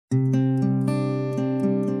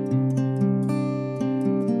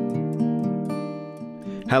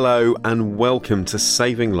Hello and welcome to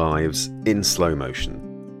Saving Lives in Slow Motion.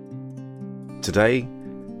 Today,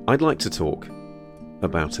 I'd like to talk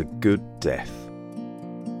about a good death.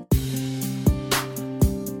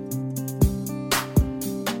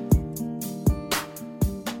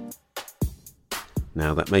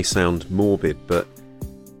 Now, that may sound morbid, but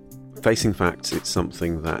facing facts, it's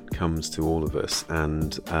something that comes to all of us.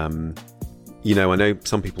 And, I know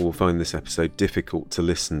some people will find this episode difficult to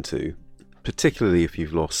listen to, particularly if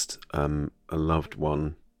you've lost a loved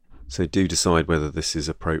one. So do decide whether this is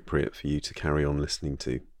appropriate for you to carry on listening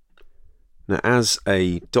to. Now, as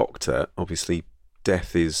a doctor, obviously,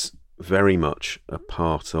 death is very much a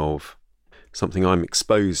part of something I'm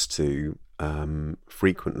exposed to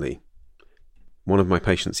frequently. One of my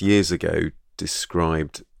patients years ago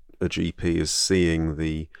described a GP as seeing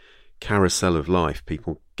the carousel of life.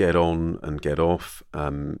 People get on and get off,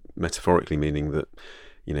 metaphorically meaning that,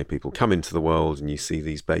 people come into the world and you see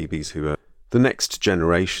these babies who are the next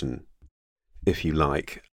generation, if you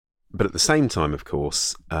like. But at the same time, of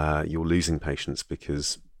course, you're losing patients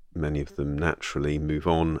because many of them naturally move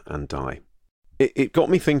on and die. It got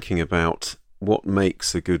me thinking about what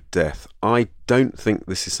makes a good death. I don't think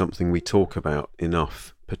this is something we talk about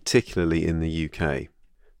enough, particularly in the UK.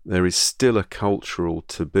 There is still a cultural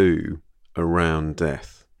taboo around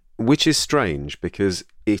death, which is strange because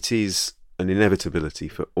it is an inevitability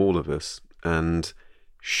for all of us and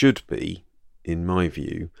should be, in my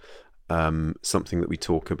view, something that we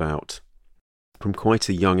talk about from quite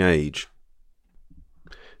a young age.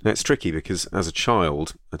 Now, it's tricky because as a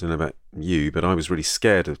child, I don't know about you, but I was really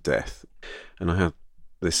scared of death. And I had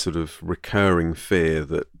this sort of recurring fear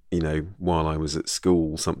that, while I was at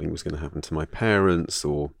school, something was going to happen to my parents,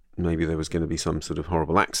 or maybe there was going to be some sort of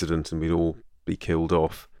horrible accident and we'd all be killed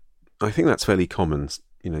off. I think that's fairly common.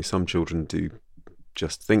 Some children do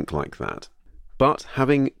just think like that. But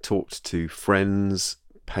having talked to friends,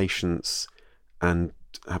 patients, and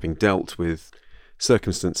having dealt with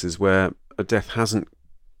circumstances where a death hasn't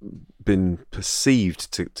been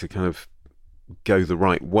perceived to kind of go the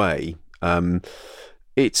right way,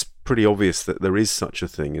 it's pretty obvious that there is such a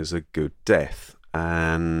thing as a good death.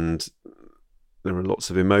 And there are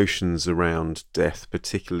lots of emotions around death,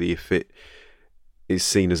 particularly if it is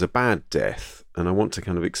seen as a bad death. And I want to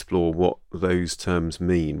kind of explore what those terms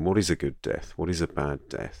mean. What is a good death? What is a bad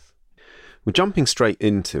death? Well, jumping straight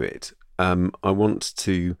into it, I want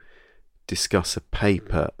to discuss a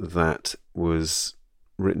paper that was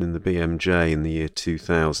written in the BMJ in the year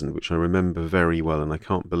 2000, which I remember very well, and I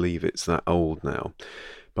can't believe it's that old now,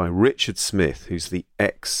 by Richard Smith, who's the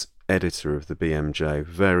ex-editor of the BMJ,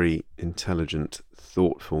 very intelligent,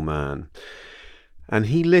 thoughtful man. And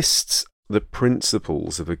he lists the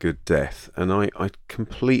principles of a good death, and I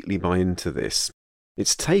completely buy into this.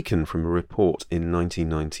 It's taken from a report in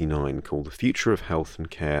 1999 called The Future of Health and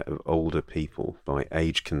Care of Older People by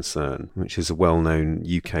Age Concern, which is a well-known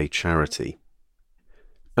UK charity.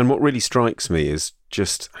 And what really strikes me is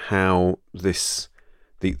just how these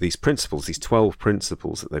principles, these 12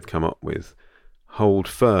 principles that they've come up with, hold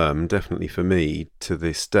firm, definitely for me, to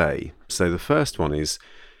this day. So the first one is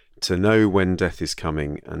to know when death is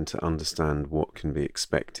coming and to understand what can be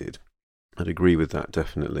expected. I'd agree with that,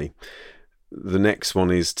 definitely. The next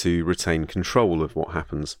one is to retain control of what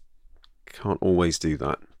happens. Can't always do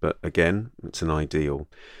that, but again, it's an ideal.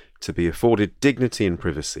 To be afforded dignity and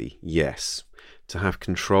privacy, yes. To have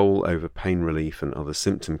control over pain relief and other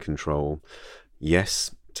symptom control,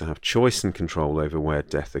 yes. To have choice and control over where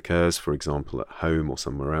death occurs, for example, at home or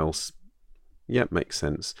somewhere else, yep, makes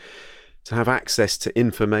sense. To have access to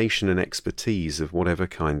information and expertise of whatever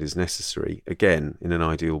kind is necessary. Again, in an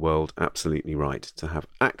ideal world, absolutely right. To have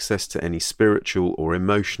access to any spiritual or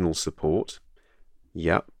emotional support.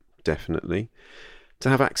 Yep, definitely. To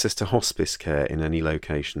have access to hospice care in any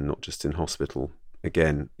location, not just in hospital.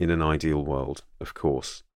 Again, in an ideal world, of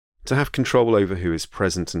course. To have control over who is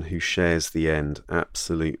present and who shares the end.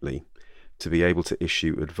 Absolutely. To be able to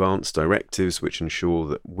issue advance directives which ensure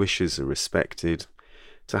that wishes are respected.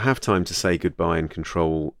 To have time to say goodbye and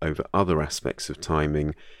control over other aspects of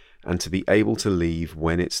timing, and to be able to leave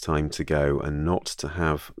when it's time to go and not to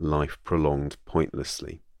have life prolonged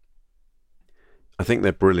pointlessly. I think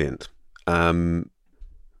they're brilliant. The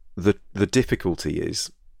difficulty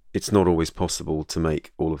is it's not always possible to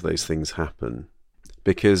make all of those things happen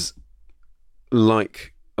because,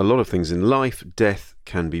 like a lot of things in life, death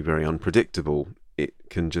can be very unpredictable. It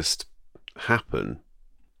can just happen.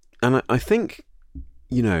 And I think,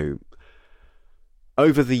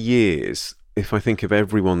 over the years, if I think of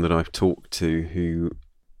everyone that I've talked to who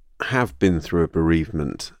have been through a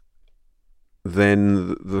bereavement,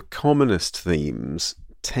 then the commonest themes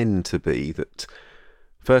tend to be that,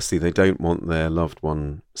 firstly, they don't want their loved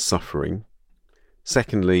one suffering.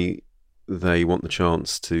 Secondly, they want the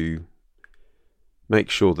chance to make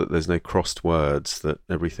sure that there's no crossed words, that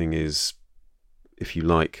everything is, if you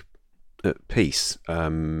like, at peace,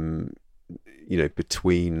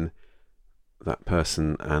 between that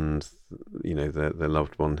person and, their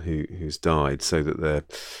loved one who's died, so that there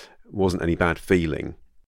wasn't any bad feeling.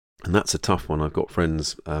 And that's a tough one. I've got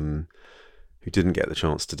friends who didn't get the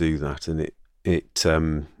chance to do that, and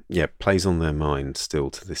it plays on their mind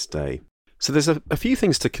still to this day. So there's a few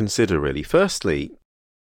things to consider, really. Firstly,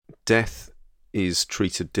 death is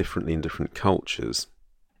treated differently in different cultures.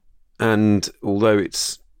 And although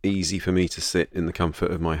it's easy for me to sit in the comfort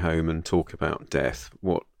of my home and talk about death,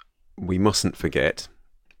 what we mustn't forget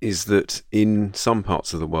is that in some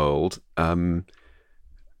parts of the world,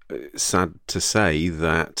 sad to say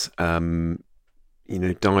that, diarrheal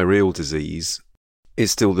disease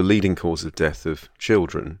is still the leading cause of death of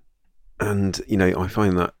children. And, I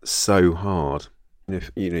find that so hard.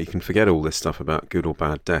 If, you can forget all this stuff about good or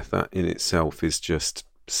bad death. That in itself is just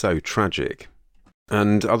so tragic.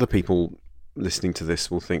 And other people listening to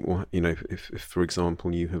this will think, well, if for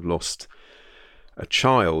example, you have lost a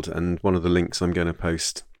child, and one of the links I'm going to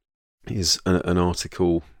post is an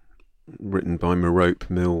article written by Merope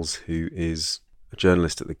Mills, who is a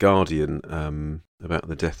journalist at The Guardian, about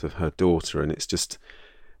the death of her daughter. And it's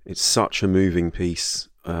such a moving piece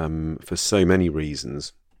for so many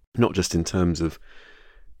reasons, not just in terms of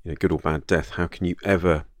good or bad death. How can you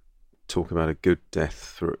ever talk about a good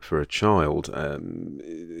death for a child?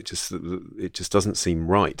 It just doesn't seem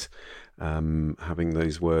right, having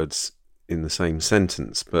those words in the same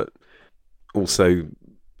sentence. But also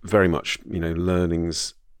very much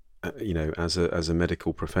learnings as a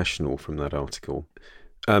medical professional from that article.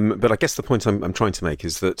 But I guess the point I'm trying to make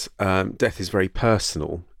is that death is very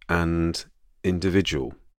personal and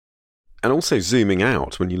individual. And also zooming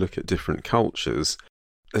out, when you look at different cultures,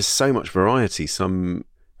 there's so much variety. Some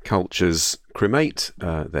cultures cremate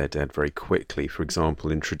their dead very quickly, for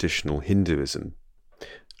example, in traditional Hinduism.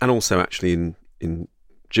 And also actually in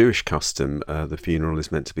Jewish custom, the funeral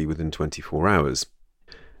is meant to be within 24 hours.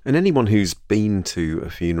 And anyone who's been to a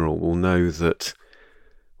funeral will know that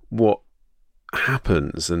what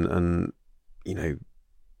happens, and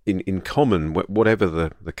in common, whatever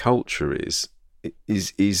the culture is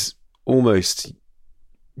almost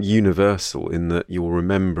universal, in that you're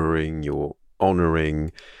remembering, you're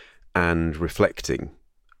honouring and reflecting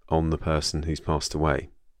on the person who's passed away.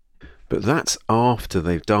 But that's after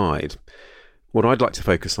they've died. What I'd like to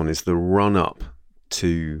focus on is the run-up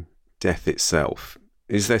to death itself.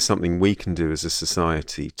 Is there something we can do as a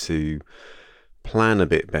society to plan a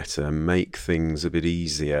bit better, make things a bit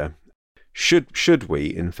easier? Should we,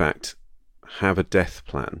 in fact, have a death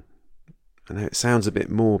plan? I know it sounds a bit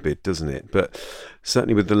morbid, doesn't it? But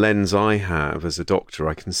certainly with the lens I have as a doctor,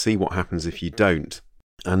 I can see what happens if you don't.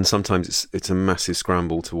 And sometimes it's a massive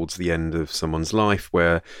scramble towards the end of someone's life,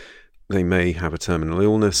 where they may have a terminal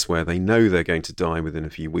illness, where they know they're going to die within a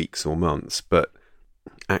few weeks or months, but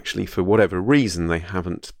actually for whatever reason they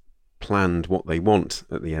haven't planned what they want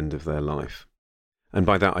at the end of their life. And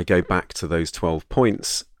by that I go back to those 12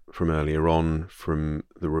 points from earlier on, from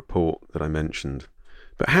the report that I mentioned.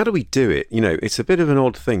 But how do we do it? It's a bit of an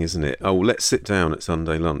odd thing, isn't it? Oh, let's sit down at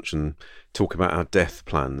Sunday lunch and talk about our death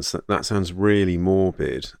plans. That sounds really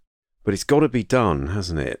morbid, but it's got to be done,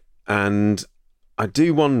 hasn't it? And I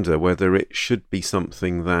do wonder whether it should be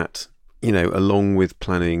something that, along with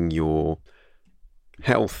planning your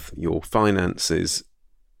health, your finances,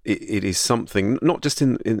 it is something not just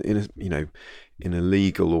in a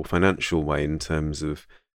legal or financial way, in terms of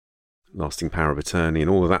lasting power of attorney and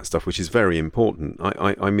all of that stuff, which is very important.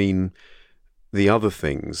 I mean the other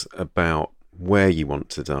things about where you want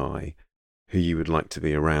to die, who you would like to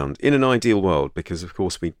be around in an ideal world, because of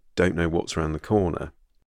course we don't know what's around the corner.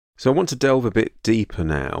 So I want to delve a bit deeper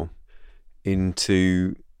now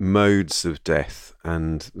into modes of death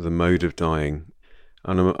and the mode of dying.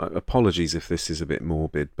 And apologies if this is a bit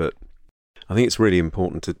morbid, but I think it's really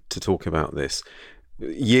important to talk about this.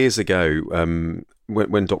 Years ago,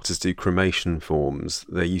 when doctors do cremation forms,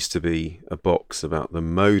 there used to be a box about the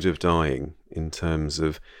mode of dying, in terms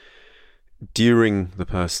of during the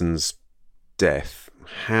person's death,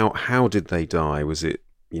 how did they die? Was it,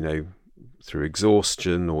 through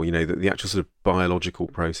exhaustion, or, the actual sort of biological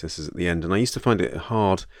processes at the end? And I used to find it a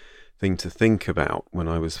hard thing to think about when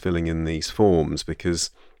I was filling in these forms, because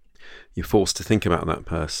you're forced to think about that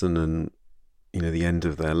person and, the end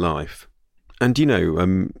of their life. And,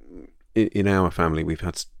 in our family, we've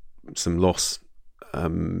had some loss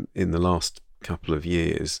in the last couple of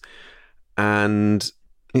years. And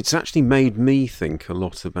it's actually made me think a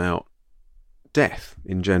lot about death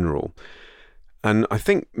in general. And I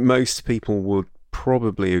think most people would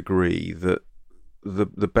probably agree that the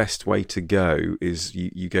best way to go is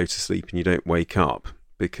you go to sleep and you don't wake up,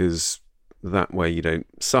 because that way you don't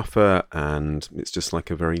suffer and it's just like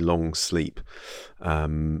a very long sleep.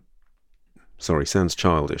 Sorry, sounds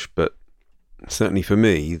childish, but certainly for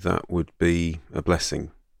me that would be a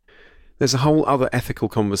blessing. There's a whole other ethical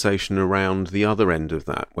conversation around the other end of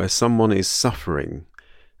that, where someone is suffering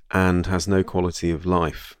and has no quality of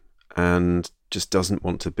life and just doesn't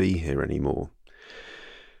want to be here anymore.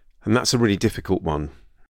 And that's a really difficult one,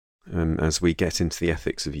 as we get into the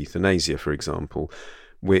ethics of euthanasia, for example,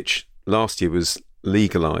 which last year was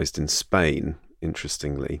legalised in Spain,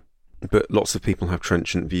 interestingly. But lots of people have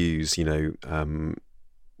trenchant views,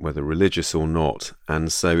 whether religious or not,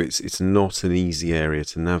 and so it's not an easy area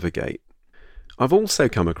to navigate. I've also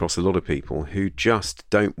come across a lot of people who just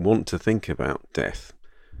don't want to think about death.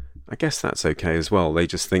 I guess that's okay as well. They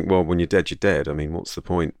just think, well, when you're dead, you're dead. I mean, what's the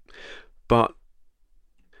point? But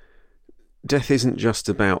death isn't just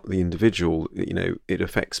about the individual, it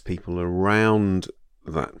affects people around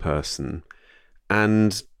that person.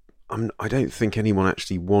 And I don't think anyone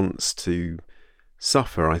actually wants to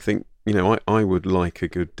suffer. I think, I would like a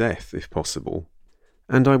good death if possible.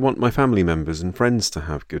 And I want my family members and friends to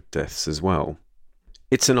have good deaths as well.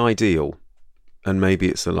 It's an ideal, and maybe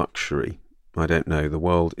it's a luxury. I don't know. The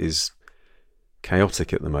world is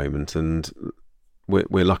chaotic at the moment, and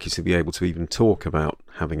we're lucky to be able to even talk about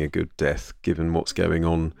having a good death, given what's going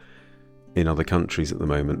on in other countries at the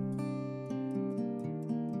moment.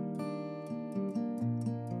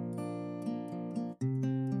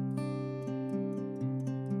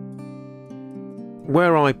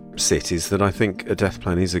 Where I sit is that I think a death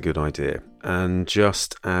plan is a good idea, and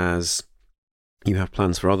just as you have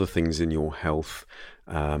plans for other things in your health,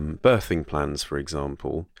 birthing plans, for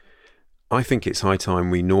example, I think it's high time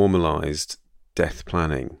we normalised death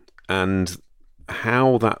planning. And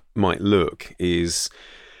how that might look is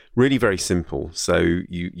really very simple. So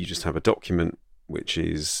you just have a document, which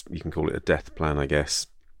is, you can call it a death plan, I guess,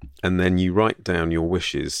 and then you write down your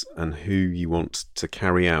wishes and who you want to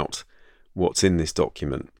carry out what's in this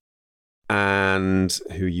document, and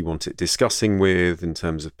who you want it discussing with in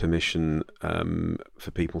terms of permission,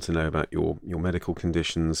 for people to know about your medical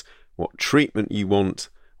conditions, what treatment you want,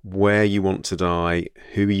 where you want to die,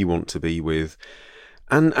 who you want to be with,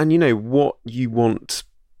 and what you want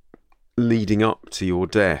leading up to your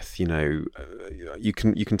death. You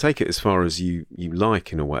can take it as far as you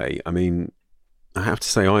like, in a way. I mean, I have to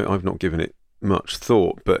say I've not given it much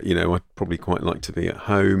thought, but I'd probably quite like to be at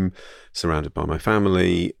home, surrounded by my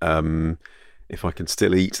family. If I can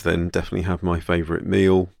still eat, then definitely have my favourite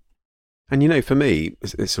meal. And for me,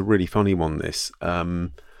 it's a really funny one, this.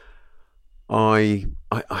 I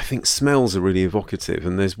think smells are really evocative,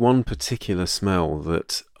 and there's one particular smell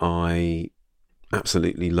that I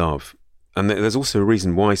absolutely love. And there's also a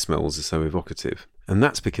reason why smells are so evocative, and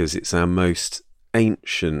that's because it's our most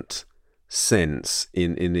ancient sense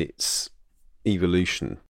in its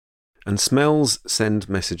evolution. And smells send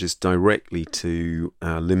messages directly to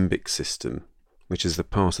our limbic system, which is the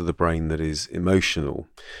part of the brain that is emotional.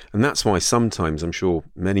 And that's why sometimes, I'm sure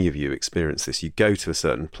many of you experience this, you go to a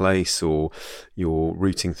certain place, or you're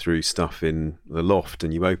rooting through stuff in the loft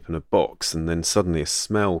and you open a box, and then suddenly a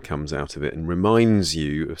smell comes out of it and reminds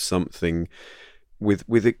you of something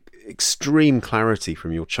with extreme clarity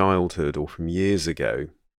from your childhood or from years ago.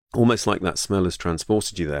 Almost like that smell has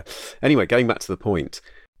transported you there. Anyway, going back to the point,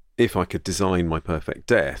 if I could design my perfect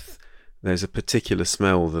death, there's a particular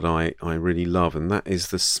smell that I really love, and that is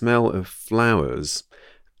the smell of flowers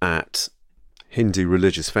at Hindu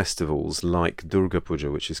religious festivals like Durga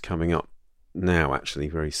Puja, which is coming up now, actually,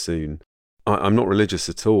 very soon. I'm not religious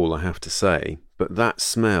at all, I have to say, but that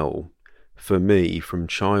smell, for me, from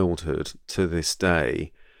childhood to this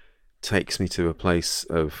day, takes me to a place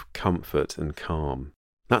of comfort and calm.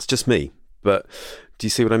 That's just me, but do you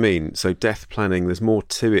see what I mean? So death planning, there's more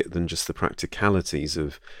to it than just the practicalities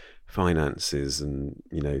of finances and,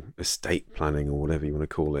 estate planning, or whatever you want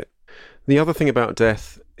to call it. The other thing about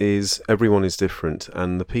death is everyone is different,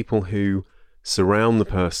 and the people who surround the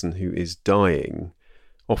person who is dying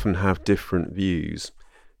often have different views.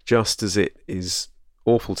 Just as it is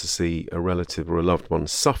awful to see a relative or a loved one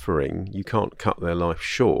suffering, you can't cut their life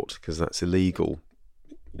short, because that's illegal,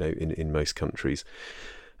 in most countries.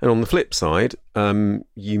 And on the flip side,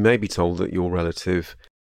 you may be told that your relative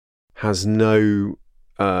has no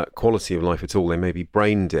quality of life at all. They may be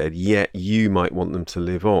brain dead, yet you might want them to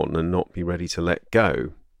live on and not be ready to let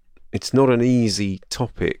go. it's not an easy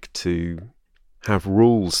topic to have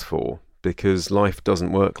rules for, because life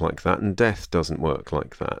doesn't work like that and death doesn't work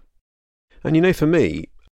like that. And for me,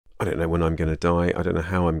 I don't know when I'm going to die, I don't know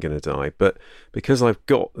how I'm going to die, but because I've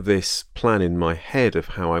got this plan in my head of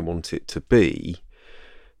how I want it to be,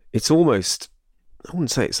 it's almost, I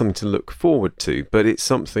wouldn't say it's something to look forward to, but it's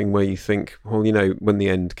something where you think, well, when the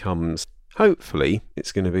end comes, hopefully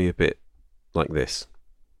it's going to be a bit like this.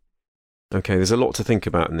 Okay, there's a lot to think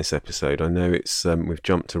about in this episode. I know it's we've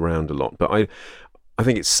jumped around a lot, but I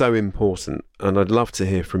think it's so important, and I'd love to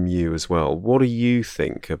hear from you as well. What do you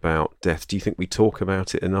think about death? Do you think we talk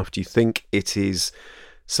about it enough? Do you think it is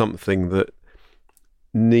something that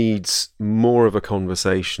needs more of a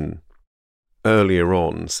conversation earlier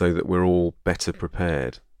on so that we're all better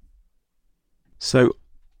prepared? So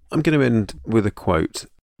I'm going to end with a quote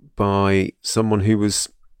by someone who was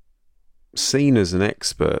seen as an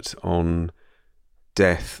expert on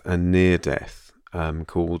death and near death,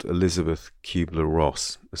 called Elizabeth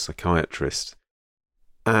Kubler-Ross, a psychiatrist.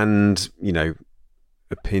 And,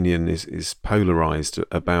 opinion is polarized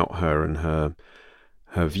about her and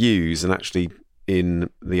her views. And actually, in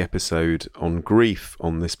the episode on grief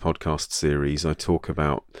on this podcast series, I talk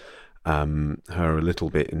about her a little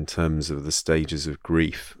bit in terms of the stages of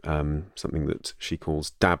grief, something that she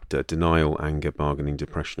calls DABDA, denial, anger, bargaining,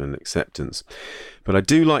 depression and acceptance. But I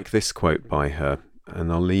do like this quote by her,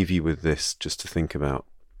 and I'll leave you with this just to think about.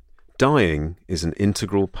 Dying is an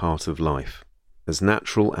integral part of life, as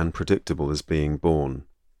natural and predictable as being born.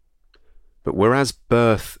 But whereas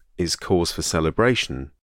birth is cause for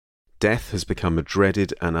celebration, death has become a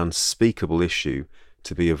dreaded and unspeakable issue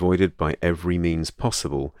to be avoided by every means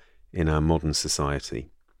possible in our modern society.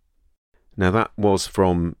 Now that was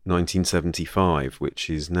from 1975, which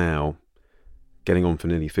is now getting on for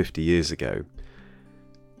nearly 50 years ago,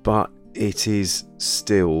 but it is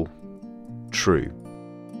still true.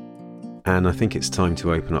 And I think it's time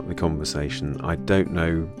to open up the conversation. I don't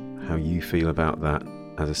know how you feel about that.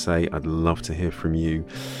 As I say, I'd love to hear from you.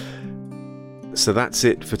 So that's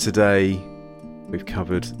it for today. We've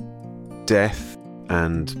covered death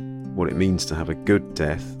and what it means to have a good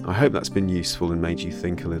death. I hope that's been useful and made you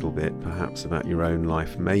think a little bit, perhaps about your own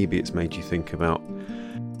life. Maybe it's made you think about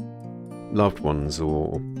loved ones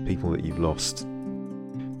or people that you've lost.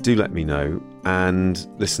 Do let me know. And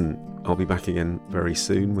listen, I'll be back again very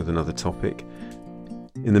soon with another topic.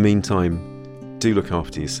 In the meantime, do look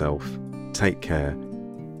after yourself. Take care.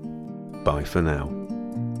 Bye for now.